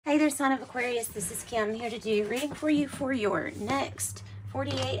Hey there, son of Aquarius. This is Kim here to do reading for you for your next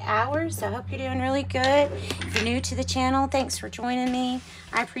 48 hours. So I hope you're doing really good. If you're new to the channel, thanks for joining me.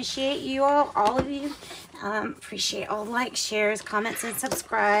 I appreciate you all of you. Appreciate all likes, shares, comments, and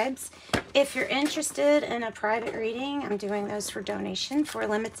subscribes. If you're interested in a private reading, I'm doing those for donation for a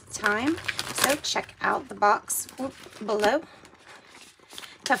limited time. So check out the box below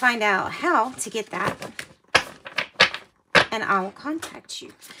to find out how to get that. And I will contact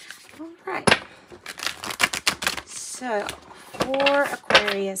you. All right. So, for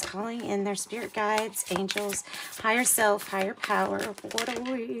Aquarius, calling in their spirit guides, angels, higher self, higher power, what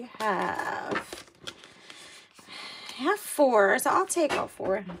do we have? I have 4, so I'll take all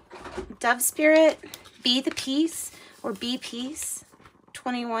 4. Dove spirit, be the peace, or be peace.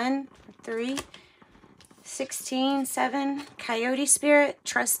 21, 3. 16, 7, Coyote spirit,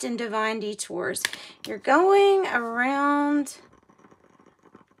 trust in divine detours. You're going around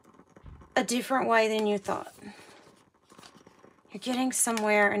a different way than you thought. You're getting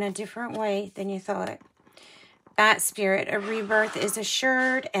somewhere in a different way than you thought. That spirit, a rebirth is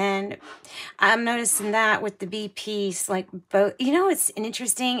assured, and I'm noticing that with the bee peace, like both, you know, it's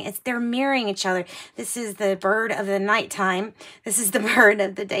interesting. They're mirroring each other. This is the bird of the nighttime. This is the bird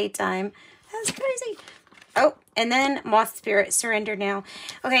of the daytime. That's crazy. Oh, and then moth spirit, surrender now.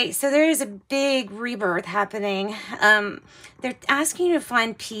 Okay, so there's a big rebirth happening. They're asking you to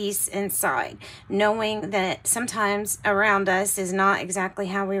find peace inside, knowing that sometimes around us is not exactly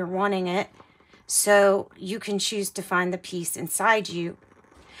how we were wanting it. So you can choose to find the peace inside you.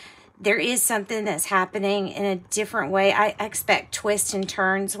 There is something that's happening in a different way. I expect twists and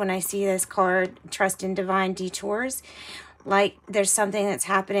turns when I see this card, trust in divine detours. Like there's something that's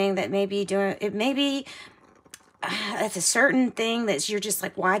happening that may be doing, it may be it's a certain thing that you're just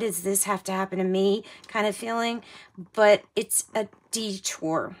like, why does this have to happen to me kind of feeling? But it's a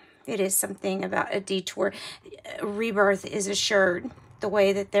detour. It is something about a detour. Rebirth is assured the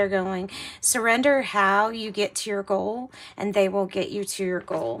way that they're going. Surrender how you get to your goal, and they will get you to your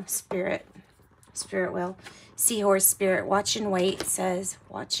goal. Spirit will. Seahorse spirit, watch and wait. It says,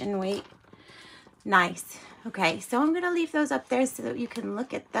 watch and wait. Nice. Okay, so I'm going to leave those up there so that you can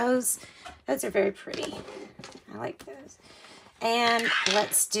look at those. Those are very pretty. I like those. And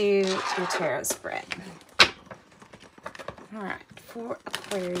let's do your tarot spread. All right, for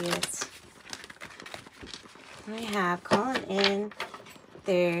Aquarius, we have calling in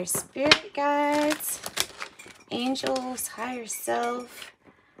their spirit guides, angels, higher self,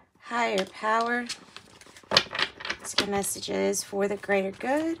 higher power. Let's get messages for the greater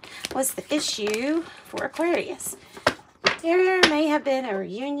good. What's the issue for Aquarius? There may have been a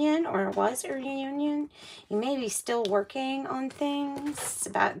reunion, or was a reunion. You may be still working on things. It's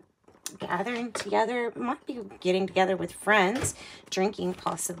about gathering together. Might be getting together with friends, drinking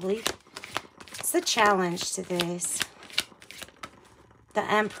possibly. It's the challenge to this. The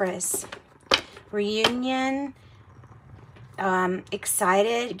Empress. Reunion.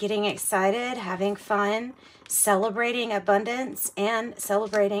 Excited, getting excited, having fun, celebrating abundance, and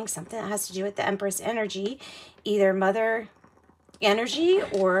celebrating something that has to do with the Empress energy. Either mother energy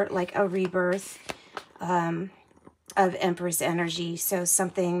or like a rebirth of Empress energy. So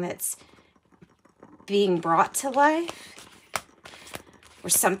something that's being brought to life,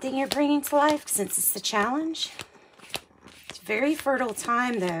 or something you're bringing to life since it's the challenge. It's a very fertile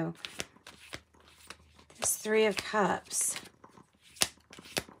time though. This 3 of Cups.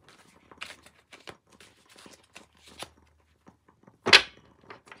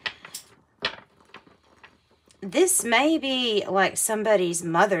 This may be like somebody's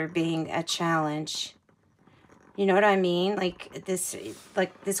mother being a challenge. You know what I mean? Like this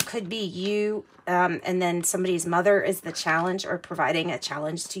could be you, and then somebody's mother is the challenge, or providing a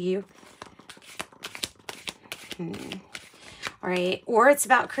challenge to you. All right, or it's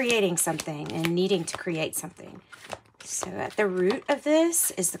about creating something and needing to create something. So at the root of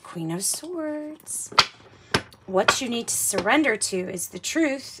this is the Queen of Swords. What you need to surrender to is the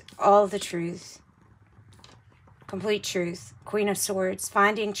truth, all the truth. Complete truth. Queen of Swords,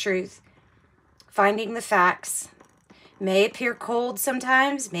 finding truth, finding the facts. May appear cold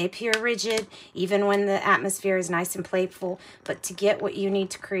sometimes, may appear rigid, even when the atmosphere is nice and playful. But to get what you need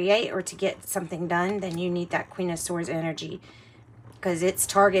to create, or to get something done, then you need that Queen of Swords energy, because it's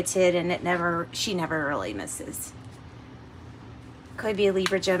targeted and she never really misses. Could be a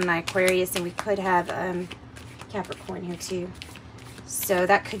Libra, Gemini, Aquarius, and we could have Capricorn here too. So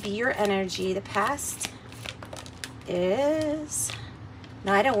that could be your energy. The past is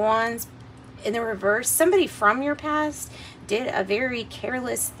Knight of Wands in the reverse. Somebody from your past did a very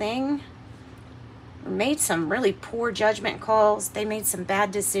careless thing made some really poor judgment calls. They made some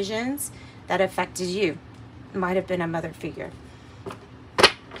bad decisions that affected you. Might have been a mother figure.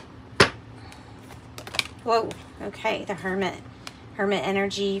 Whoa. Okay, the Hermit. Hermit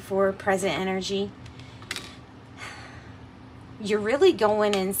energy for present energy. You're really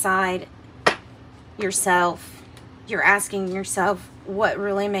going inside yourself. You're asking yourself what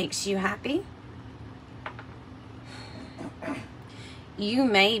really makes you happy. You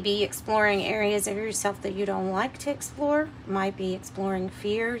may be exploring areas of yourself that you don't like to explore. Might be exploring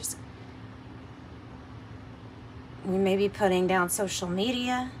fears. We may be putting down social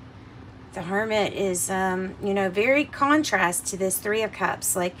media. The Hermit is, you know, very contrast to this Three of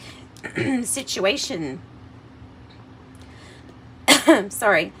Cups, like situation.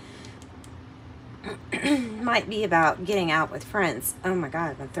 Sorry. Might be about getting out with friends. Oh my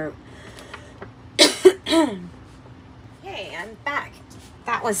God, my throat. Hey, I'm back.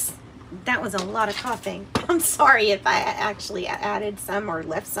 That was a lot of coughing. I'm sorry if I actually added some or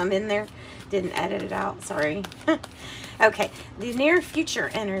left some in there. Didn't edit it out. Sorry. Okay, the near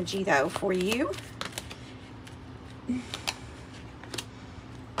future energy though for you.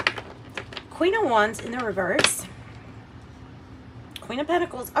 Queen of Wands in the reverse. Queen of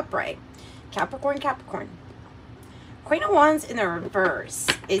Pentacles upright. Capricorn, Capricorn. Queen of Wands in the reverse.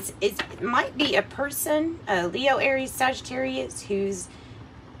 It might be a person, a Leo, Aries, Sagittarius, who's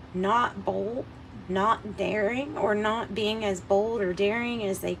not bold, not daring, or not being as bold or daring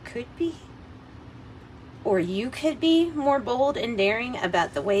as they could be. Or you could be more bold and daring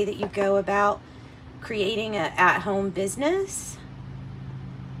about the way that you go about creating an at-home business.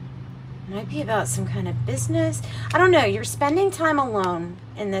 Might be about some kind of business. I don't know. You're spending time alone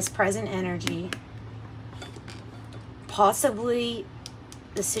in this present energy. Possibly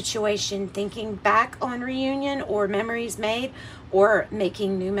the situation, thinking back on reunion or memories made or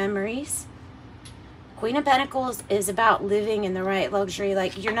making new memories. Queen of Pentacles is about living in the right luxury.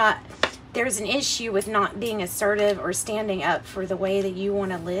 Like you're not, there's an issue with not being assertive or standing up for the way that you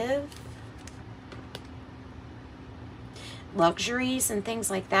want to live. Luxuries and things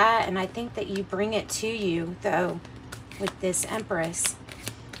like that, and I think that you bring it to you though with this Empress.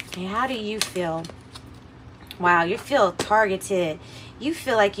 Okay, how do you feel? Wow, you feel targeted. You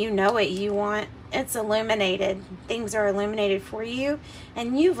feel like you know what you want. It's illuminated. Things are illuminated for you,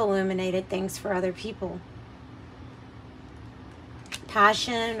 and you've illuminated things for other people.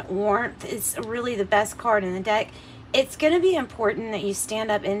 Passion, warmth is really the best card in the deck. It's going to be important that you stand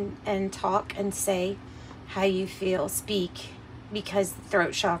up and talk and say how you feel, speak, because the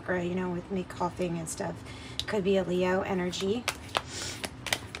throat chakra, you know, with me coughing and stuff, could be a Leo energy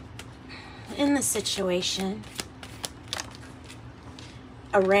in the situation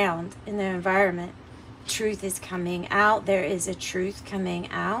around in the environment. Truth is coming out. There is a truth coming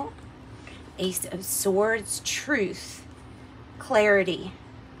out. Ace of Swords, truth, clarity,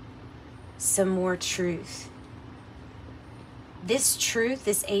 some more truth. This truth,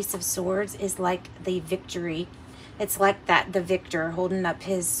 this Ace of Swords, is like the victory. It's like that, the victor holding up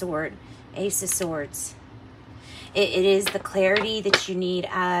his sword. Ace of Swords. It is the clarity that you need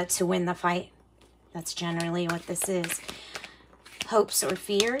to win the fight. That's generally what this is. Hopes or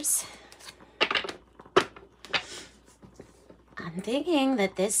fears. I'm thinking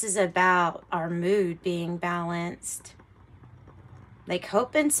that this is about our mood being balanced. Like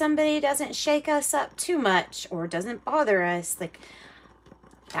hoping somebody doesn't shake us up too much or doesn't bother us. Like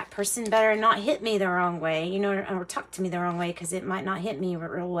that person better not hit me the wrong way, you know, or talk to me the wrong way because it might not hit me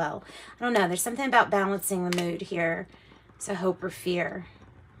real well. I don't know. There's something about balancing the mood here. So hope or fear.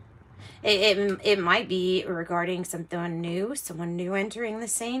 It might be regarding something new, someone new entering the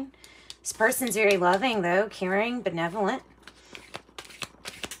scene. This person's very loving though, caring, benevolent.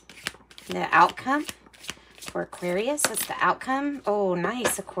 The outcome. For Aquarius, what's the outcome? Oh,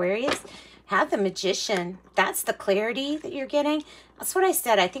 nice, Aquarius. Have the Magician. That's the clarity that you're getting. That's what I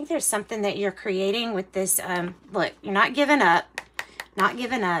said. I think there's something that you're creating with this. Look, you're not giving up. Not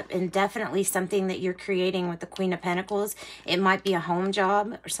giving up. And definitely something that you're creating with the Queen of Pentacles. It might be a home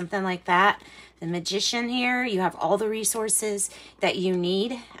job or something like that. The Magician here, you have all the resources that you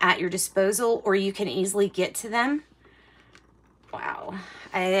need at your disposal, or you can easily get to them. Wow.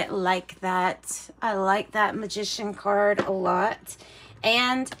 I like that. I like that Magician card a lot.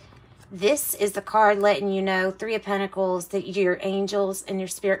 And this is the card letting you know, Three of Pentacles, that your angels and your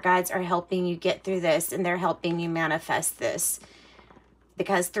spirit guides are helping you get through this, and they're helping you manifest this.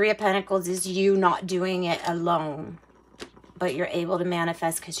 Because Three of Pentacles is you not doing it alone, but you're able to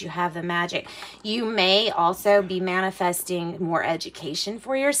manifest because you have the magic. You may also be manifesting more education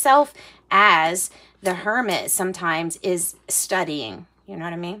for yourself, as the Hermit sometimes is studying. You know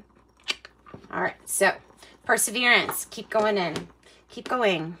what I mean? All right, so perseverance. Keep going in. Keep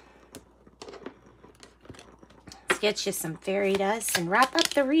going. Let's get you some fairy dust and wrap up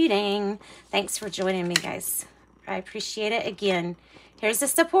the reading. Thanks for joining me, guys. I appreciate it. Again, here's the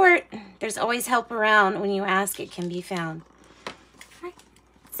support. There's always help around. When you ask, it can be found. All right.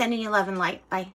 Sending you love and light. Bye.